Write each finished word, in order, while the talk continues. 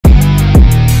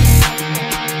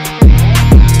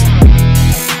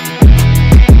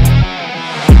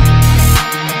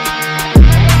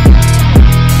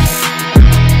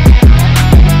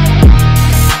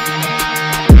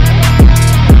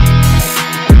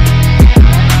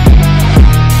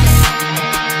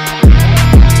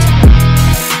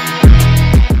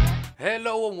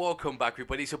Welcome back,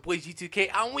 everybody. It's your boy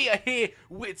G2K, and we are here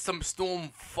with some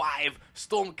Storm 5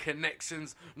 Storm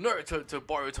connections. Naruto to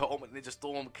Boruto Ultimate Ninja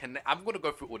Storm connect. I'm gonna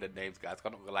go through all the names, guys.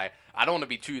 I'm not gonna lie. I don't want to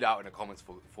be chewed out in the comments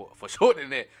for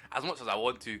shortening it as much as I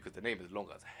want to, because the name is long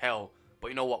as hell. But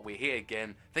you know what? We're here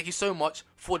again. Thank you so much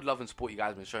for the love and support you guys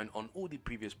have been showing on all the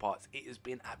previous parts. It has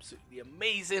been absolutely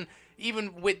amazing.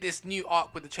 Even with this new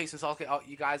arc, with the Chasing Sasuke arc,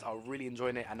 you guys are really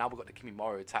enjoying it. And now we've got the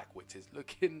Kimimaro attack, which is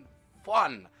looking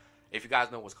fun. If you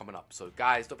guys know what's coming up. So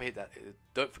guys, don't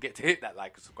forget to hit that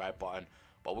like and subscribe button.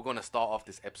 But we're going to start off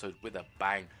this episode with a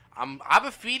bang. I have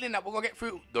a feeling that we're going to get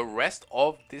through the rest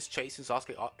of this Chasing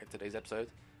Sasuke arc in today's episode.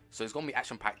 So it's going to be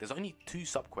action packed. There's only 2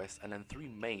 sub-quests and then 3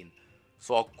 main.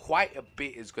 So quite a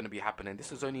bit is going to be happening.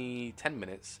 This is only 10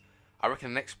 minutes. I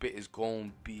reckon the next bit is going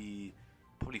to be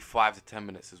probably 5 to 10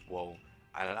 minutes as well.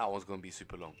 And that one's going to be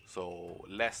super long. So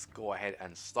let's go ahead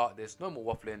and start this. No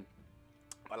more waffling.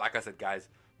 But like I said, guys,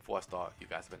 before I start, you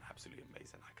guys have been absolutely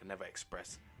amazing. I can never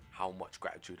express how much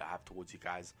gratitude I have towards you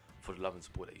guys for the love and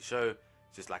support that you show.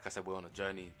 Just like I said, we're on a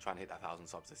journey trying to hit that 1,000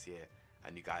 subs this year,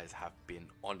 and you guys have been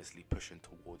honestly pushing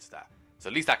towards that. So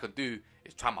the least I could do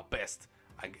is try my best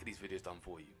and get these videos done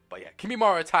for you. But yeah,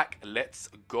 Kimimaro attack, let's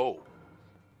go.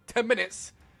 10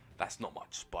 minutes, that's not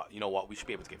much, but you know what? We should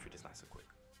be able to get through this nice and quick.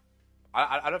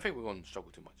 I don't think we're going to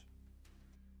struggle too much.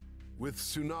 With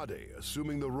Tsunade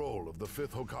assuming the role of the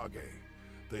 5th Hokage,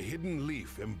 the Hidden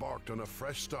Leaf embarked on a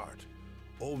fresh start,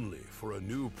 only for a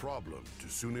new problem to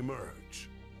soon emerge.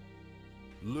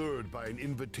 Lured by an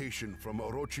invitation from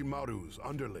Orochimaru's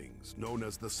underlings, known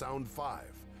as the Sound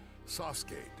Five,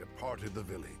 Sasuke departed the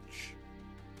village.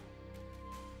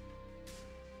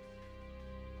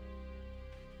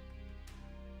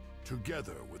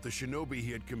 Together with the shinobi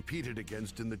he had competed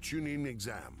against in the Chunin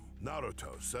exam,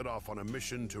 Naruto set off on a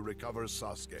mission to recover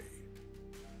Sasuke.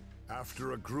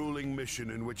 After a grueling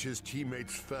mission in which his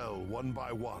teammates fell one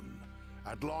by one,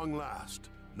 at long last,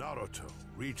 Naruto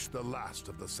reached the last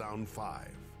of the Sound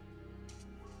Five.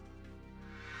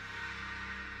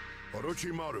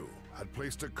 Orochimaru had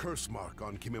placed a curse mark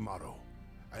on Kimimaro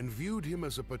and viewed him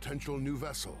as a potential new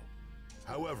vessel.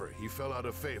 However, he fell out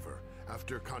of favor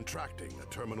after contracting a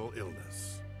terminal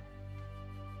illness.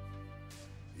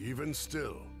 Even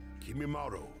still,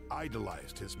 Kimimaro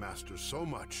idolized his master so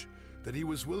much that he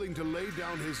was willing to lay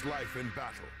down his life in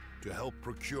battle to help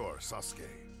procure Sasuke.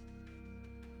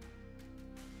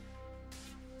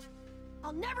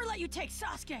 I'll never let you take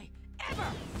Sasuke, ever!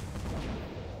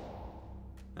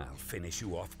 I'll finish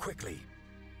you off quickly.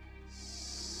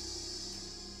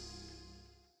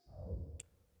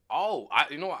 Oh,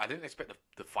 you know what? I didn't expect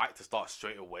the fight to start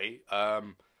straight away. A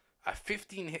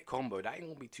 15-hit combo, that ain't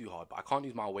gonna be too hard. But I can't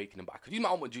use my awakening, but I could use my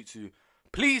ultimate jutsu.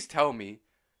 Please tell me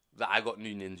that I got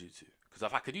new ninjutsu. Because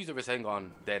if I could use the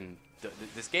Rasengan, then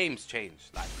this game's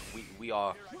changed. Like, we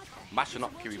are mashing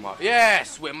up Kirimaru.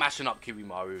 Yes, we're mashing up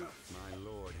Kirimaru. My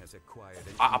lord has acquired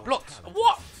I blocked.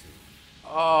 What?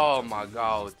 Oh my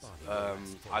god.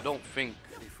 I don't think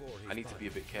I need to be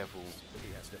a bit careful.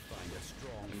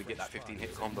 Let me get that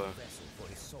 15-hit combo. Are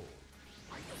you saying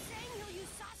he'll use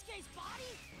Sasuke's body?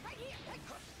 Right here!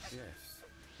 Yes,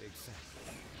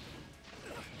 exactly.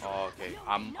 Oh, okay.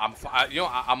 You know,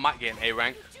 I might get an A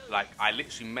rank. Like, I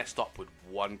literally messed up with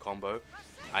one combo,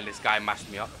 and this guy mashed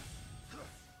me up.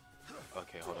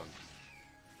 Okay, hold on.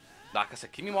 Like I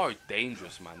said, Kimimaro is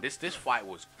dangerous, man. This fight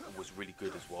was really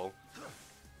good as well.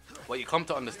 But you come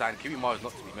to understand, Kimimaro is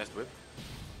not to be messed with.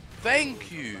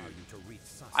 Thank you.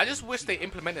 I just wish they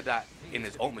implemented that in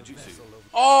his ultimate jutsu.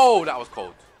 Oh, that was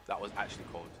cold. That was actually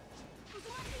cold.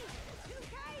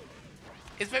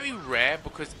 It's very rare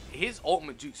because his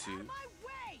ultimate jutsu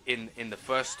in the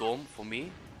first Storm for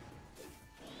me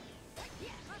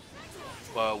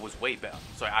was way better.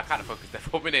 Sorry, I kind of focused there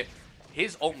for a minute.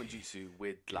 His ultimate jutsu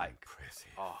with like,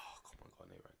 oh come on, got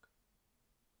an A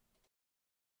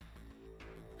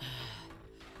rank.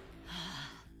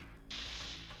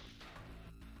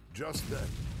 Just then,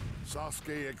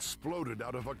 Sasuke exploded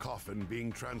out of a coffin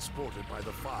being transported by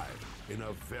the Five in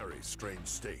a very strange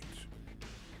state.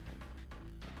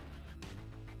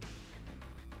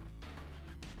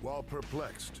 While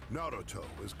perplexed, Naruto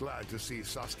was glad to see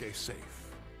Sasuke safe.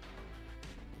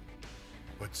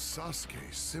 But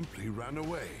Sasuke simply ran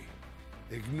away,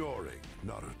 ignoring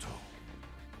Naruto.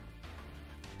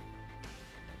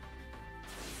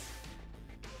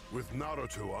 With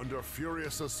Naruto under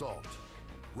furious assault,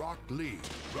 Rock Lee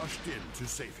rushed in to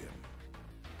save him.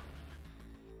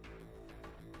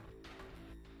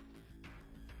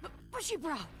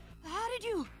 Bushy-bro, how did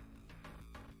you...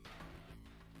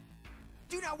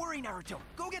 Do not worry, Naruto.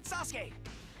 Go get Sasuke.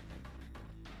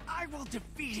 I will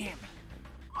defeat him.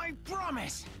 I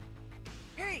promise.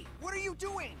 Hey, what are you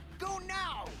doing? Go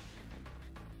now!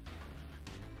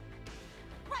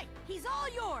 Right, he's all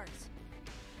yours.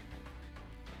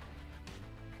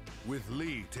 With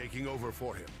Lee taking over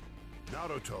for him,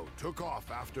 Naruto took off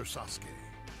after Sasuke.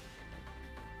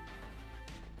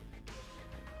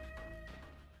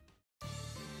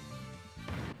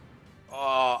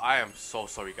 Oh, I am so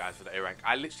sorry, guys, for the A rank.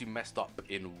 I literally messed up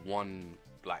in one,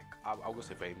 like, I'm gonna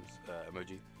say famous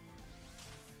emoji.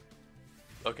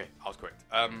 Okay, I was correct.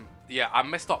 Yeah, I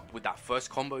messed up with that first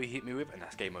combo he hit me with, and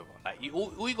that's game over. Like,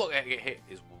 all you got to get hit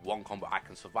is one combo. I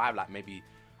can survive, like, maybe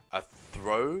a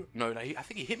throw. No, I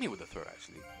think he hit me with a throw,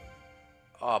 actually.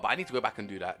 But I need to go back and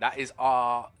do that. That is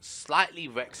slightly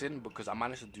vexing because I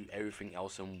managed to do everything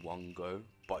else in one go.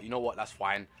 But you know what? That's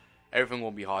fine. Everything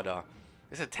will be harder.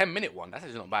 It's a 10-minute one. That's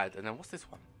actually not bad. And then what's this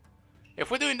one?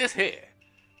 If we're doing this here,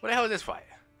 what the hell is this fight?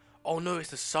 Oh no, it's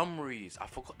the summaries. I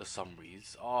forgot the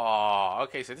summaries. Oh,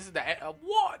 okay. So this is the end.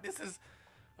 What? This is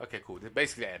okay. Cool. This is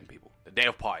basically the end, people. The day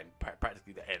of parting,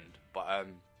 practically the end. But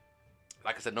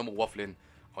like I said, no more waffling.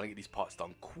 I want to get these parts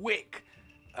done quick.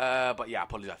 But yeah, I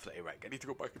apologize for the A rank. I need to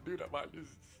go back and do that,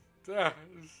 man.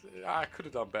 I could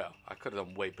have done better. I could have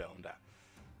done way better on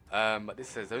that. But this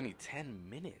says only 10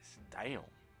 minutes. Damn.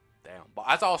 But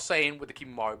as I was saying with the Keep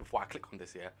Mario before I click on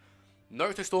this here,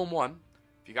 Naruto Storm 1,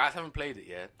 if you guys haven't played it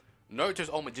yet, Naruto's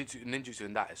ultimate ninjutsu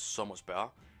in that is so much better.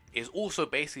 It's also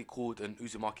basically called an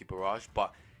Uzumaki Barrage,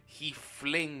 but he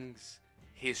flings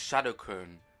his shadow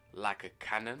cone like a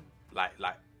cannon, like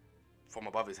from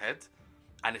above his head.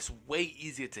 And it's way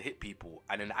easier to hit people.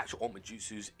 And then the actual ultimate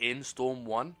jutsus in Storm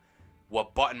 1 were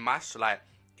button mash. So like,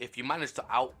 if you manage to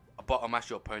out button mash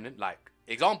your opponent, like,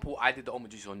 example, I did the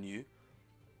ultimate jutsu on you.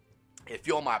 If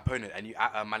you're my opponent and you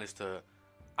manage to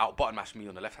out button mash me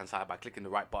on the left hand side by clicking the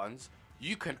right buttons,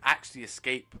 you can actually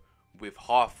escape with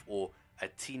half or a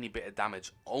teeny bit of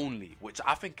damage only, which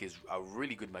I think is a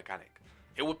really good mechanic.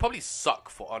 It would probably suck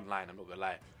for online, I'm not gonna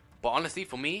lie. But honestly,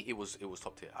 for me, it was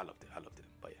top tier. I loved it.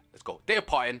 But yeah, let's go. Day of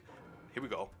parting. Here we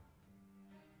go.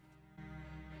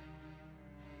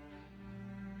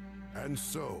 And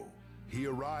so, he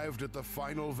arrived at the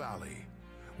final valley,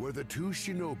 where the two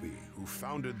shinobi who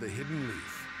founded the Hidden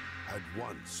Leaf had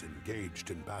once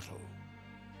engaged in battle.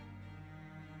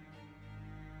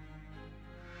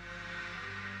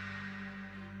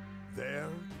 There,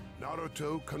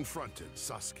 Naruto confronted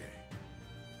Sasuke.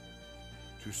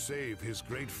 To save his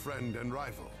great friend and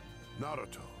rival,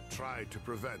 Naruto tried to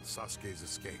prevent Sasuke's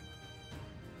escape.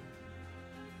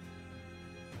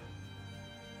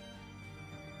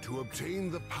 To obtain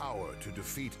the power to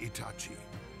defeat Itachi,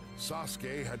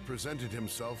 Sasuke had presented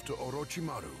himself to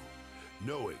Orochimaru,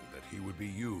 knowing that he would be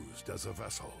used as a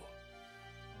vessel.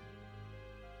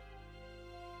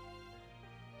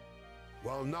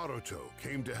 While Naruto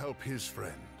came to help his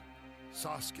friend,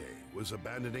 Sasuke was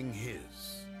abandoning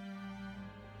his.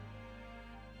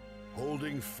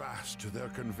 Holding fast to their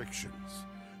convictions,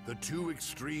 the two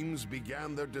extremes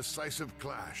began their decisive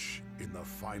clash in the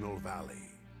final valley.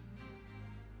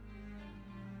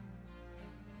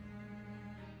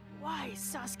 Why,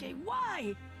 Sasuke,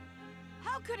 why?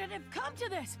 How could it have come to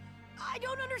this? I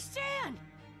don't understand!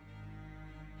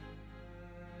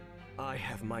 I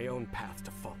have my own path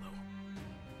to follow.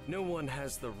 No one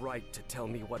has the right to tell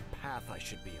me what path I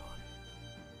should be on.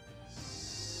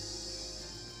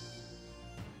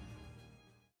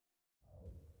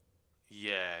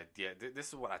 Yeah, this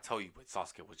is what I tell you, but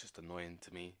Sasuke was just annoying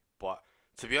to me. But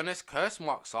to be honest, Curse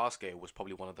Mark Sasuke was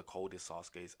probably one of the coldest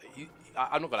Sasuke's.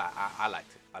 I'm not gonna lie, I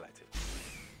liked it.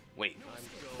 Wait,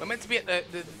 we're meant to be at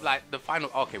the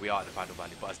final. Okay, we are at the final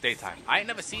valley, but it's daytime. I ain't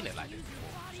never seen it like this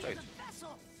before. Strange,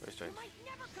 very strange.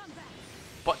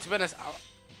 But to be honest,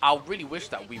 I really wish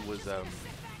that we was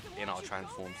in our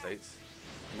transform states.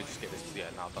 Let me just get this. Yeah,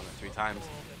 now I've done it 3 times.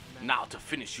 Now to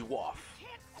finish you off.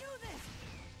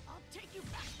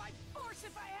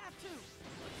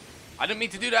 I didn't mean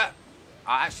to do that.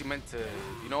 I actually meant to,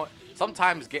 you know what?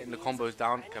 Sometimes getting the combos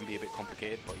down can be a bit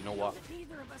complicated, but you know what?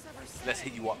 Let's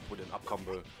hit you up with an up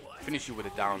combo, finish you with a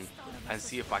down, and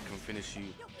see if I can finish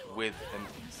you with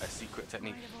a secret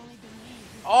technique.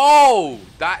 Oh!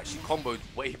 That actually comboed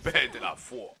way better than I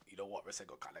thought. You know what?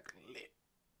 Resego kind of lit.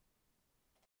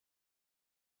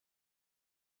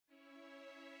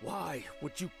 Why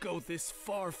would you go this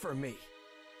far for me?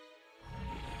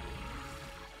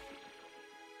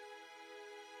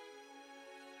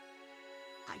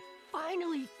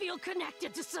 Finally feel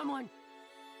connected to someone.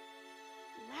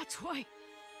 That's why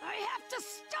I have to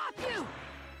stop you.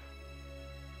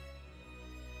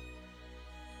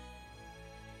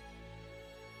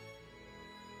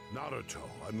 Naruto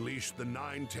unleashed the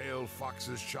nine-tailed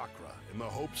fox's chakra in the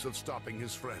hopes of stopping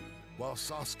his friend, while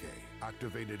Sasuke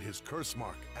activated his curse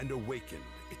mark and awakened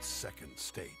its second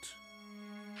state.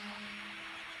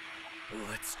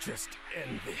 Let's just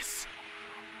end this.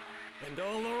 And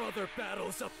all our other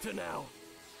battles up to now.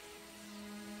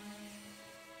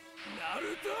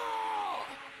 Naruto!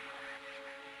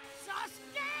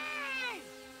 Sasuke!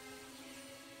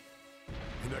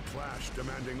 In a clash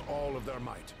demanding all of their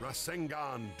might,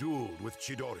 Rasengan dueled with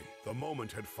Chidori. The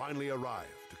moment had finally arrived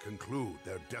to conclude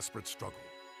their desperate struggle.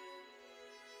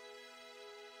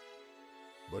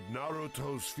 But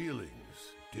Naruto's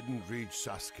feelings didn't reach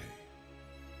Sasuke.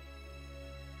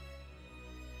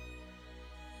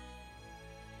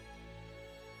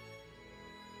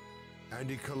 And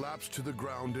he collapsed to the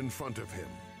ground in front of him,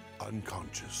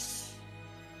 unconscious.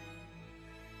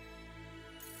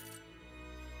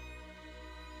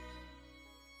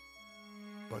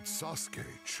 But Sasuke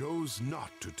chose not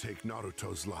to take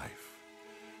Naruto's life.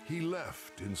 He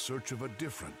left in search of a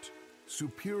different,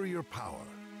 superior power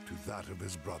to that of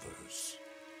his brothers.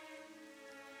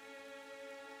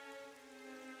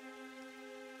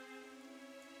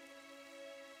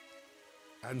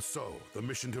 And so, the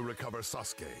mission to recover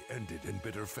Sasuke ended in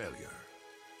bitter failure.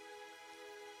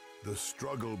 The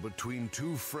struggle between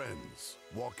two friends,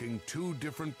 walking two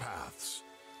different paths,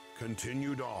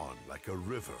 continued on like a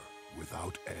river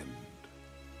without end.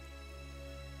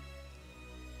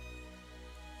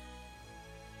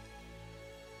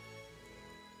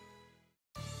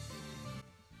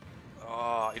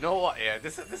 Oh, you know what? Yeah,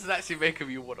 this is actually making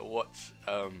me want to watch.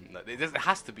 It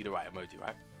has to be the right emoji,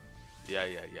 right? Yeah.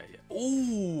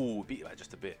 Ooh, beat that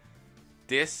just a bit.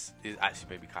 This is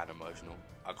actually maybe kind of emotional.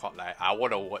 I can't lie. I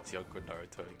want to watch younger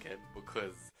Naruto again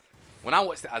because when I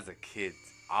watched it as a kid,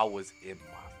 I was in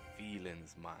my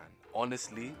feelings, man.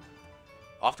 Honestly,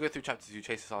 after going through chapter 2,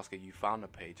 Chase Sasuke, you found a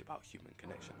page about human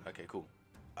connection. Okay, cool.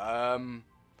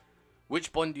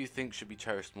 Which bond do you think should be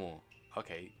cherished more?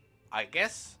 Okay, I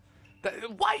guess.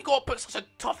 Why you gotta put such a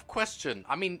tough question?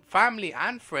 I mean, family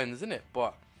and friends, isn't it?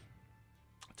 But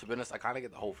to be honest, I kind of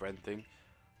get the whole friend thing.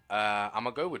 I'm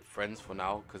gonna go with friends for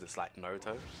now because it's like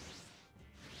Naruto.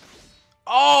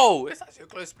 Oh, it's actually a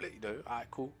close split, you know. Alright,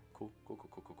 cool.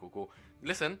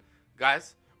 Listen,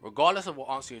 guys, regardless of what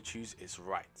answer you choose, it's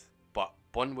right. But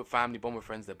bond with family, bond with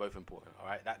friends, they're both important. All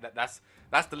right, that's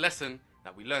the lesson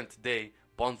that we learned today.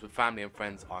 Bonds with family and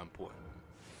friends are important.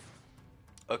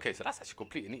 Okay, so that's actually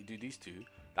complete. I need to do these two.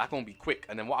 That's gonna be quick,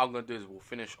 and then what I'm gonna do is we'll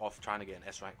finish off trying to get an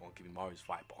S rank on Kibimaru's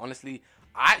fight. But honestly,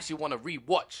 I actually want to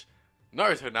re-watch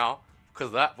Naruto now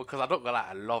because I don't gonna lie,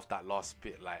 I love that last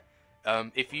bit. Like,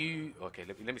 if you let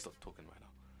me stop talking right now.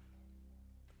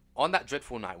 On that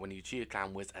dreadful night when the Uchiha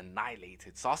clan was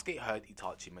annihilated, Sasuke heard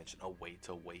Itachi mention a way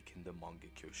to awaken the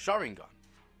Mangekyo Sharingan.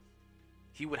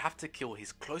 He would have to kill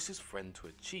his closest friend to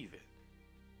achieve it.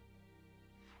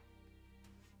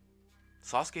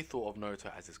 Sasuke thought of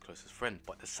Naruto as his closest friend,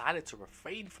 but decided to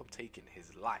refrain from taking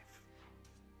his life.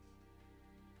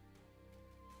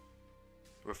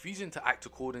 Refusing to act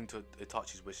according to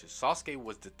Itachi's wishes, Sasuke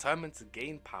was determined to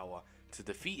gain power to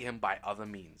defeat him by other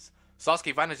means.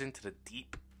 Sasuke vanished into the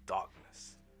deep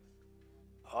darkness.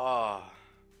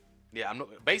 Yeah, I'm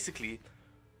not... Basically,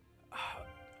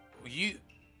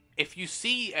 if you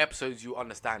see episodes, you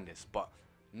understand this, but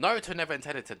Naruto never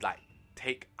intended to, like,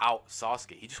 take out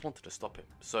Sasuke. He just wanted to stop him.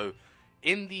 So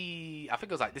in the, I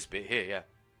think it was like this bit here,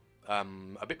 yeah,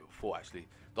 a bit before actually,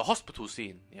 the hospital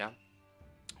scene, yeah,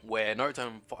 where Naruto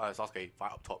and Sasuke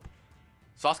fight up top.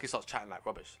 Sasuke starts chatting like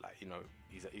rubbish, like, you know,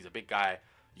 he's a big guy.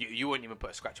 You wouldn't even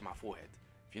put a scratch on my forehead.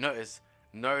 If you notice,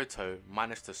 Naruto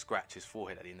managed to scratch his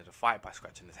forehead at the end of the fight by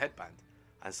scratching his headband,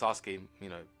 and Sasuke, you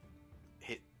know,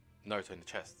 hit Naruto in the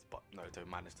chest, but Naruto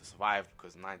managed to survive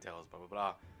because Nine Tails, blah blah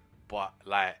blah. But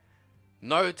like,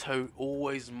 Naruto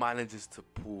always manages to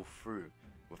pull through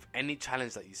with any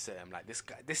challenge that you set him. Like,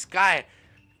 this guy,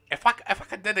 if I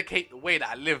could dedicate the way that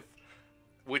I live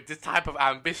with this type of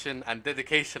ambition and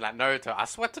dedication like Naruto, I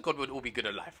swear to God we'd all be good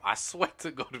at life. I swear to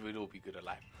God we'd all be good at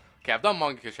life. Okay, I've done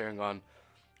Mangekyo Sharingan.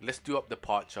 Let's do up the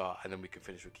departure and then we can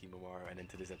finish with Kibimaru and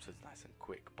into this episode's nice and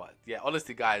quick. But yeah,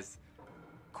 honestly guys,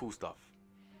 cool stuff.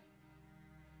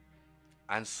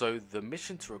 And so the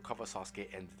mission to recover Sasuke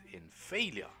ended in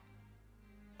failure.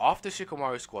 After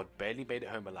Shikamaru's squad barely made it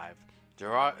home alive,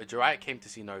 Jiraiya came to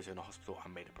see Naruto in the hospital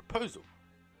and made a proposal.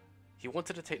 He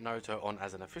wanted to take Naruto on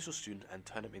as an official student and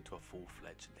turn him into a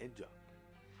full-fledged ninja.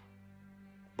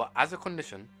 But as a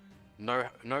condition,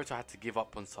 Naruto had to give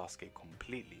up on Sasuke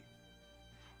completely.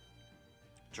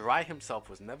 Jiraiya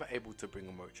himself was never able to bring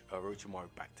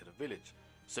Orochimaru back to the village,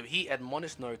 So he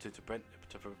admonished Naruto to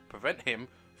prevent him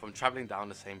from traveling down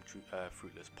the same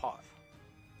fruitless path.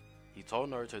 He told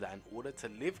Naruto that in order to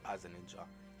live as a ninja,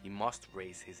 he must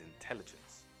raise his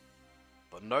intelligence.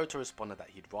 But Naruto responded that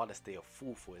he'd rather stay a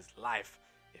fool for his life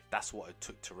if that's what it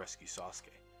took to rescue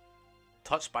Sasuke.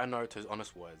 Touched by Naruto's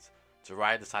honest words,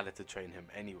 Jiraiya decided to train him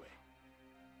anyway.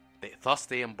 Thus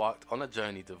they embarked on a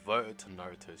journey devoted to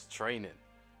Naruto's training.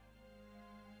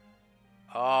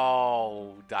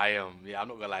 Oh, damn. Yeah, I'm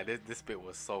not gonna lie, this bit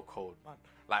was so cold, man.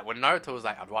 Like, when Naruto was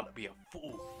like, I'd rather be a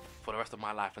fool for the rest of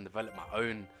my life and develop my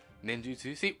own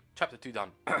ninjutsu. See, chapter 2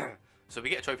 done. So we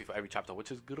get a trophy for every chapter,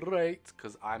 which is great,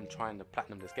 because I'm trying to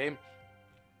platinum this game.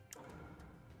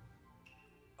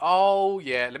 Oh,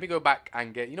 yeah, let me go back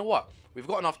and get... You know what? We've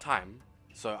got enough time,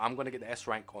 so I'm going to get the S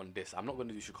rank on this. I'm not going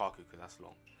to do Shukaku, because that's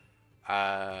long.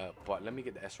 But let me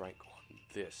get the S rank on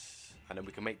this, and then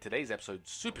we can make today's episode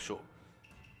super short.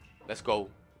 Let's go.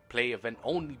 Play event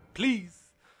only, please.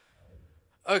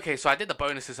 Okay, so I did the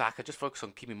bonuses. I could just focus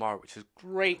on Kimimaro, which is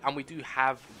great. And we do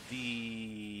have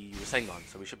the Rasengan,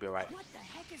 so we should be alright.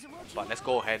 But let's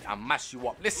go ahead and mash you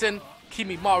up. Listen,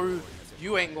 Kimimaro,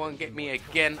 you ain't going to get me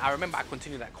again. I remember I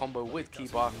continued that combo with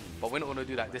Kiba, but we're not going to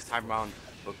do that this time around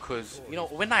because, you know,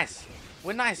 we're nice.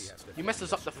 We're nice. You messed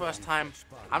us up the first time.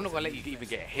 I'm not going to let you even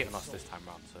get a hit on us this time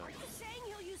around. So.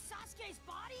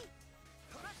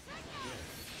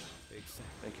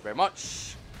 Thank you very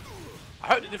much. I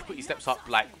hope the difficulty steps up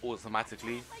like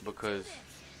automatically because...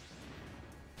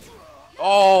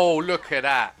 Oh, look at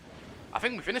that. I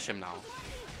think we finish him now.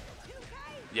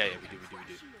 Yeah, we do.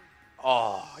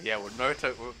 Oh, yeah, when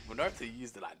Naruto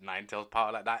used the like Nine-Tails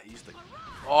power like that, he used to...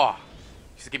 Oh,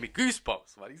 he used to give me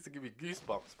goosebumps, man. He used to give me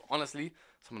goosebumps. But honestly,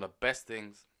 some of the best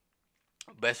things,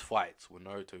 best fights when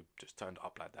Naruto just turned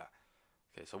up like that.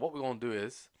 Okay, so what we're going to do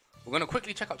is, we're going to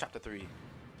quickly check out chapter 3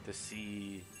 to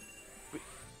see...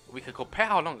 We can compare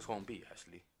how long it's going to be,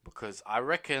 actually. Because I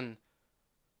reckon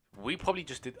we probably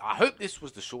just did... I hope this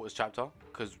was the shortest chapter.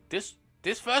 Because this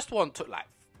first one took like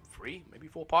 3, maybe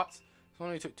 4 parts. This one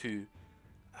only took 2.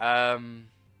 Oh,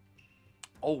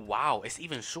 wow. It's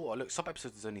even shorter. Look,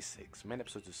 sub-episodes is only 6. Main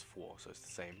episodes is 4, so it's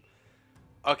the same.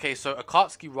 Okay, so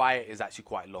Akatsuki Riot is actually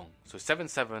quite long. So 7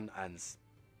 and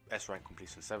S rank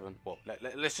completion 7. Well,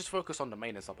 let's just focus on the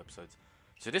main and sub-episodes.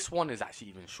 So this one is actually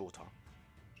even shorter.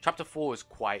 Chapter 4 is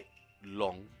quite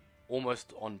long,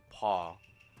 almost on par.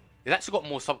 It's actually got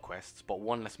more sub-quests, but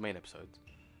 1 less main episode.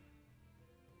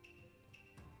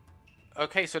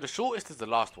 Okay, so the shortest is the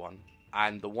last one,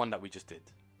 and the one that we just did.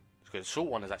 Because the short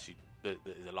one is actually,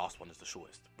 the last one is the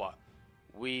shortest. But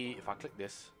if I click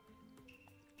this,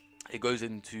 it goes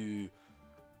into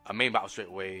a main battle straight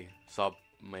away, sub,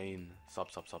 main, sub.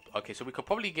 Okay, so we could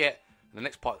probably get, the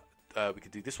next part, we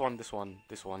could do this one.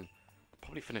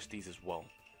 Probably finish these as well.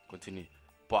 Continue,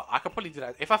 but I could probably do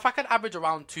that if I could average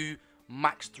around 2,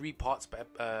 max 3 parts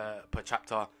per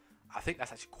chapter. I think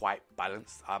that's actually quite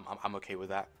balanced. I'm okay with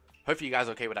that. Hopefully you guys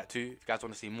are okay with that too. If you guys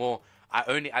want to see more, I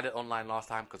only added online last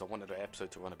time because I wanted the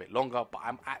episode to run a bit longer, but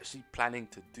I'm actually planning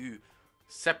to do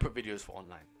separate videos for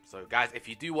online. So guys, if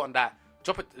you do want that,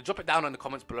 drop it down in the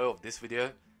comments below of this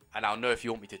video, and I'll know if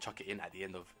you want me to chuck it in at the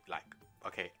end of, like,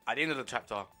 okay, at the end of the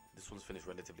chapter, this one's finished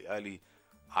relatively early,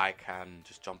 I can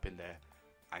just jump in there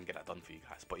and get that done for you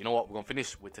guys. But you know what, we're gonna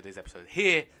finish with today's episode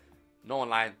here. No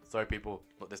online, sorry people,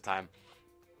 not this time.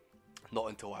 Not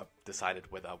until I've decided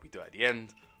whether we do it at the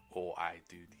end or I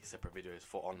do these separate videos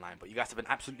for online. But you guys have been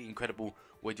absolutely incredible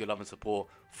with your love and support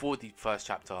for the first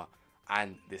chapter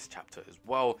and this chapter as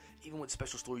well. Even with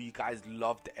special story, you guys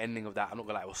loved the ending of that. I'm not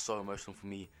gonna lie, it was so emotional for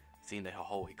me seeing the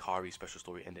whole Ikari special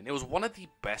story ending. It was one of the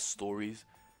best stories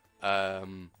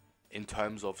in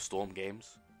terms of Storm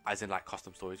games, as in like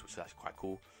custom stories, which is actually quite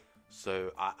cool.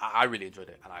 So I really enjoyed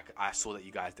it, and I saw that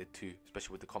you guys did too,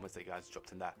 especially with the comments that you guys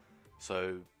dropped in that.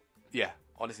 So yeah,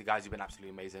 honestly guys, you've been absolutely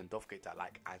amazing. Don't forget that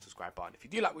like and subscribe button if you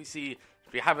do like what you see.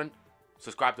 If you haven't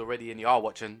subscribed already and you are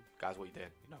watching, guys, what you doing?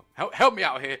 You know, help me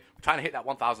out here. We're trying to hit that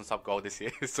 1,000 sub goal this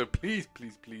year. So please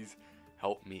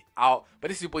help me out. But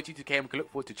this is your boy G2K, and we can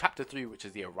look forward to chapter 3, which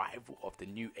is the arrival of the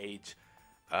new age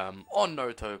on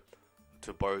Naruto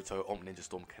to Boruto Ultimate Ninja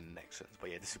Storm connections. But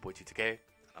yeah, this is your boy G2K, and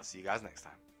I'll see you guys next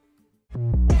time.